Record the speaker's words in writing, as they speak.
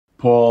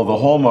Paul, the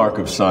hallmark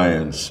of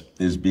science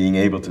is being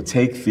able to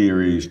take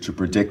theories to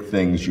predict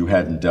things you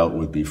hadn't dealt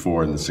with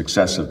before, and the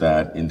success of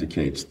that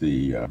indicates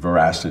the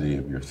veracity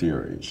of your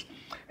theories.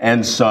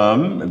 And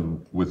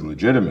some, with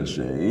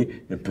legitimacy,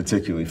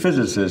 particularly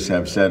physicists,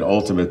 have said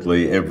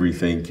ultimately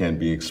everything can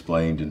be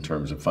explained in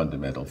terms of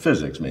fundamental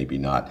physics, maybe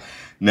not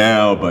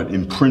now, but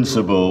in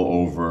principle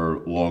over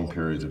long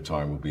periods of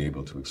time we'll be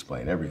able to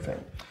explain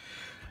everything.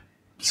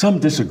 Some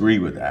disagree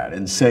with that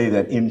and say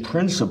that in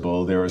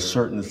principle there are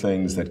certain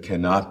things that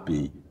cannot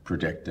be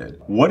predicted.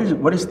 What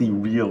is the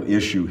real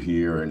issue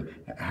here, and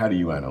how do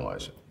you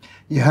analyze it?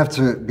 You have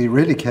to be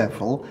really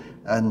careful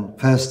and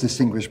first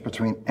distinguish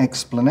between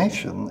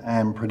explanation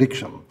and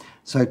prediction.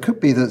 So it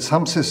could be that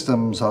some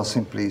systems are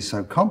simply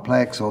so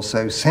complex or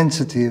so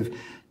sensitive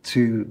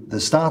to the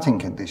starting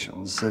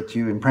conditions that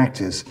you in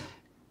practice,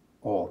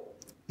 or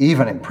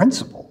even in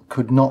principle,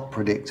 could not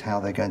predict how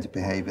they're going to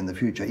behave in the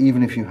future.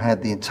 Even if you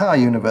had the entire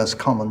universe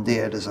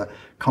commandeered as a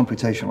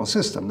computational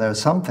system, there are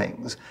some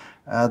things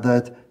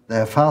that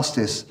their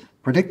fastest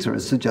predictor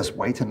is to just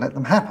wait and let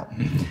them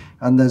happen.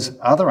 And there's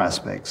other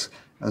aspects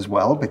as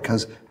well,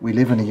 because we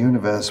live in a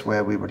universe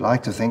where we would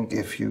like to think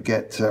if you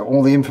get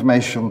all the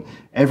information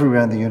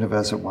everywhere in the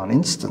universe at one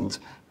instant,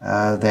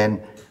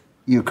 then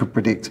you could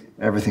predict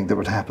everything that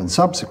would happen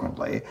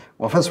subsequently.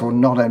 Well, first of all,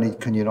 not only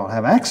can you not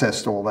have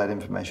access to all that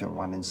information at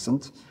one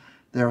instant,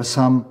 there are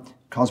some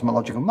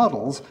cosmological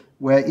models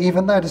where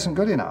even that isn't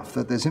good enough,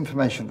 that there's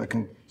information that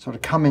can sort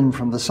of come in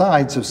from the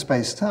sides of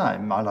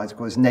space-time. I like to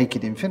call this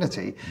naked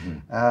infinity.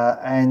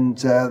 And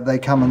they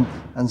come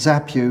and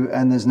zap you,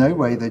 and there's no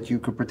way that you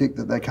could predict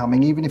that they're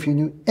coming, even if you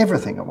knew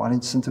everything at one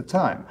instant of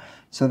time.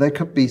 So there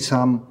could be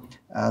some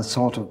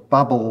sort of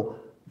bubble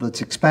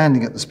that's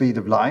expanding at the speed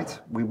of light.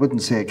 We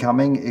wouldn't see it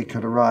coming. It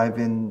could arrive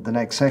in the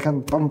next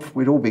second. Boom,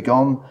 we'd all be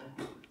gone.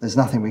 There's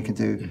nothing we can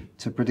do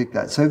to predict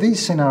that. So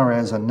these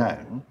scenarios are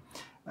known.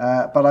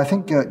 But I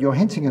think you're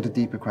hinting at a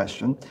deeper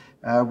question,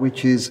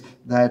 which is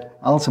that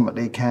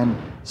ultimately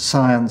can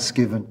science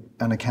give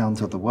an account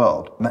of the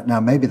world?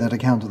 Now, maybe that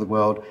account of the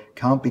world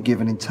can't be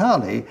given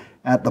entirely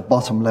at the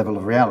bottom level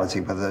of reality,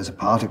 whether those are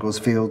particles,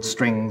 fields,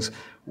 strings,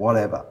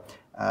 whatever.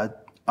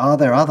 Are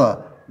there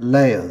other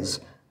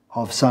layers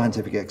of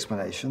scientific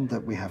explanation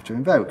that we have to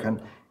invoke?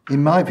 And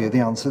in my view, the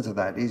answer to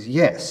that is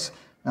yes.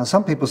 Now,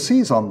 some people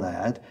seize on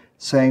that,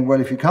 saying, well,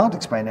 if you can't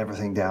explain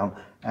everything down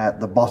at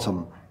the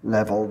bottom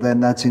level, then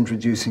that's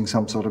introducing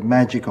some sort of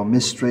magic or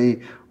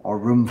mystery or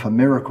room for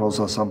miracles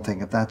or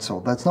something of that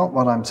sort. That's not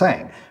what I'm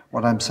saying.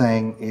 What I'm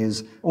saying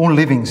is all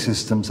living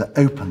systems are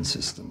open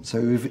systems.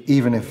 So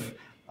even if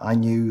I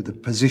knew the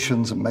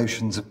positions and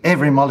motions of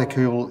every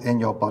molecule in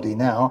your body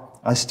now,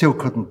 I still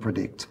couldn't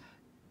predict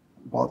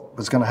what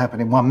was going to happen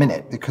in 1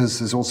 minute, because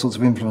there's all sorts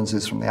of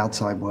influences from the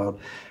outside world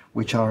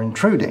which are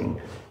intruding.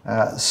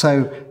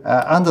 So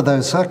under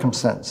those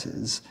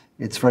circumstances,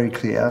 it's very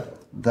clear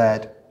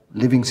that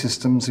living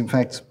systems, in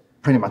fact,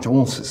 pretty much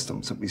all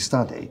systems that we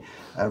study,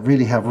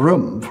 really have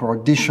room for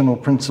additional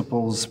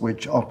principles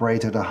which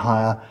operate at a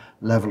higher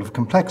level of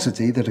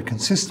complexity that are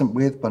consistent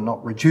with, but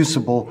not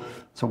reducible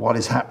to what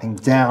is happening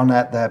down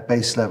at that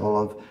base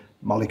level of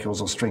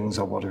molecules or strings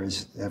or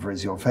whatever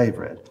is your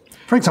favorite.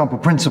 For example,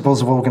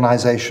 principles of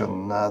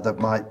organization that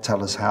might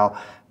tell us how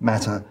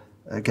matter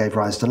gave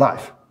rise to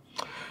life.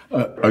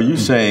 Are you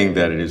saying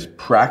that it is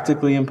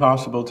practically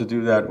impossible to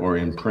do that, or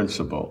in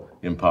principle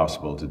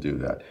impossible to do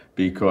that?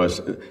 Because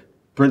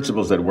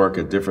principles that work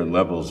at different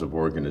levels of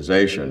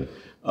organization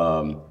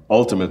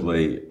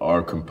ultimately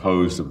are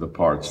composed of the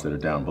parts that are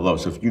down below.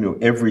 So if you know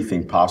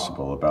everything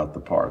possible about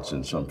the parts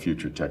in some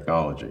future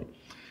technology,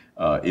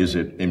 is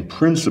it in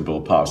principle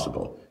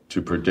possible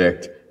to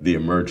predict the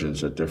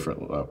emergence at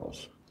different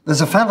levels?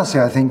 There's a fallacy,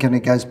 I think, and it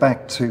goes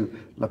back to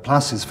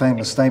Laplace's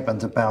famous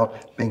statement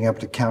about being able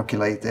to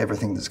calculate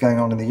everything that's going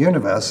on in the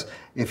universe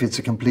if it's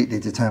a completely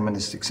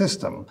deterministic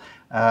system.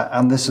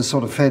 And this is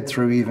sort of fed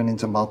through even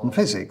into modern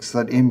physics,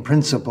 that in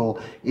principle,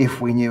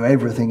 if we knew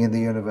everything in the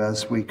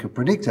universe, we could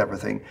predict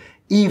everything.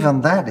 Even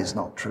that is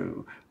not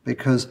true,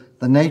 because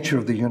the nature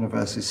of the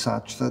universe is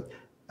such that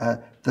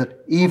that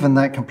even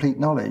that complete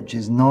knowledge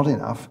is not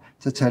enough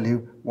to tell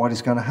you what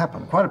is going to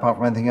happen. Quite apart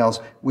from anything else,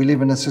 we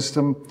live in a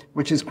system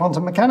which is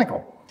quantum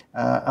mechanical,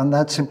 and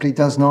that simply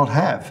does not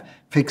have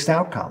fixed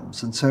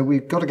outcomes. And so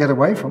we've got to get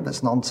away from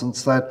this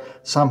nonsense that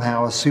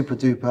somehow a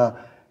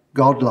super-duper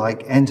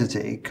godlike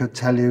entity could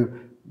tell you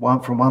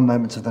from one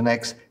moment to the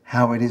next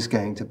how it is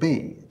going to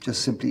be. It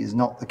just simply is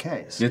not the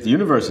case. Yet the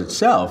universe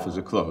itself is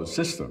a closed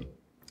system.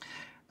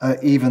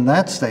 Even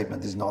that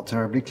statement is not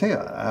terribly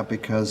clear,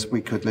 because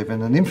we could live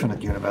in an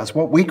infinite universe.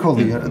 What we call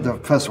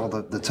first of all,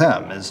 the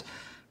term is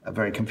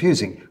very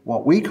confusing.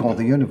 What we call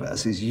the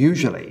universe is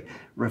usually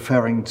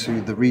referring to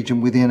the region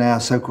within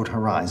our so-called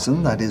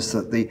horizon, that is,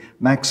 that the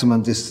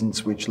maximum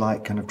distance which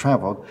light can have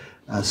traveled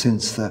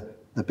since the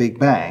Big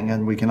Bang,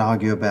 and we can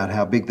argue about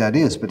how big that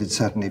is, but it's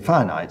certainly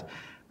finite.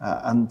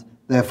 And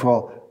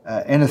therefore,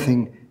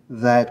 anything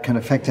that can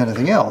affect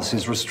anything else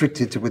is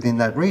restricted to within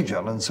that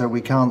region. And so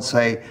we can't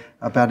say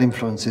about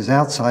influences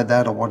outside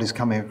that or what is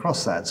coming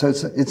across that. So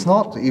it's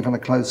not even a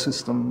closed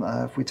system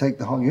if we take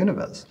the whole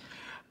universe.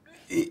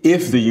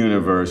 If the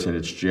universe and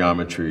its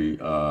geometry,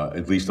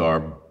 at least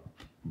our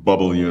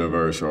bubble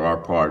universe or our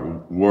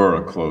part, were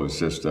a closed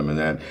system and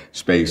that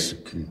space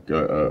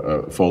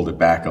folded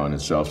back on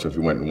itself, so if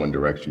you went in one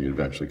direction, you'd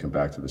eventually come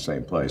back to the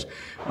same place,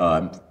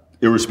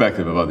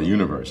 irrespective of other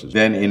universes,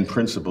 then in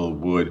principle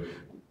would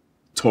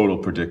total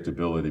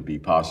predictability be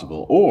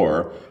possible?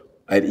 Or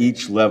at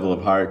each level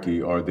of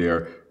hierarchy, are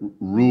there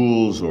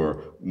rules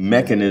or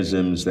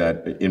mechanisms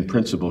that in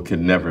principle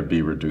can never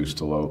be reduced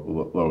to lower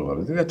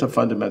level? I think that's a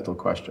fundamental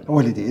question.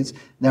 Well, it is.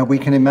 Now, we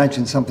can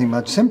imagine something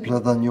much simpler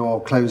than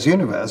your closed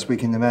universe. We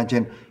can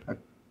imagine a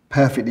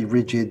perfectly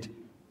rigid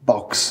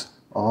box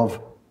of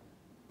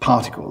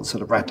particles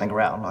sort of rattling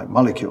around like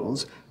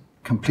molecules,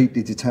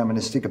 completely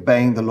deterministic,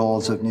 obeying the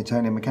laws of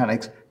Newtonian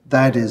mechanics.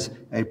 That is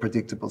a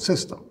predictable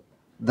system.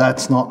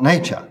 That's not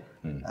nature.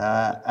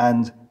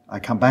 And I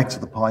come back to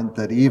the point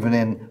that even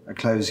in a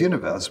closed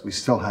universe, we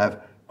still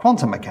have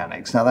quantum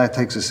mechanics. Now, that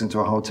takes us into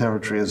a whole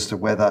territory as to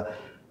whether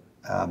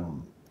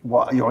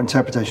what your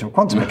interpretation of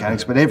quantum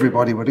mechanics, but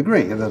everybody would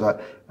agree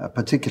that a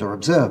particular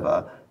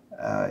observer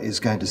is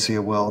going to see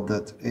a world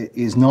that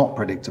is not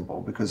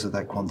predictable because of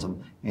that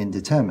quantum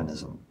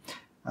indeterminism.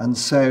 And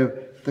so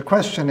the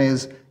question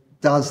is,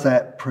 does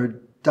that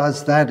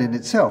in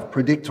itself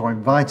predict or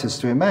invite us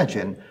to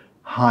imagine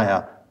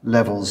higher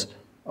levels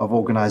of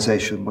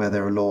organization where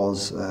there are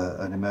laws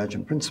and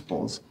emergent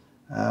principles,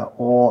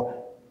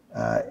 or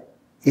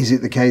is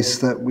it the case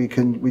that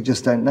we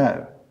just don't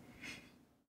know?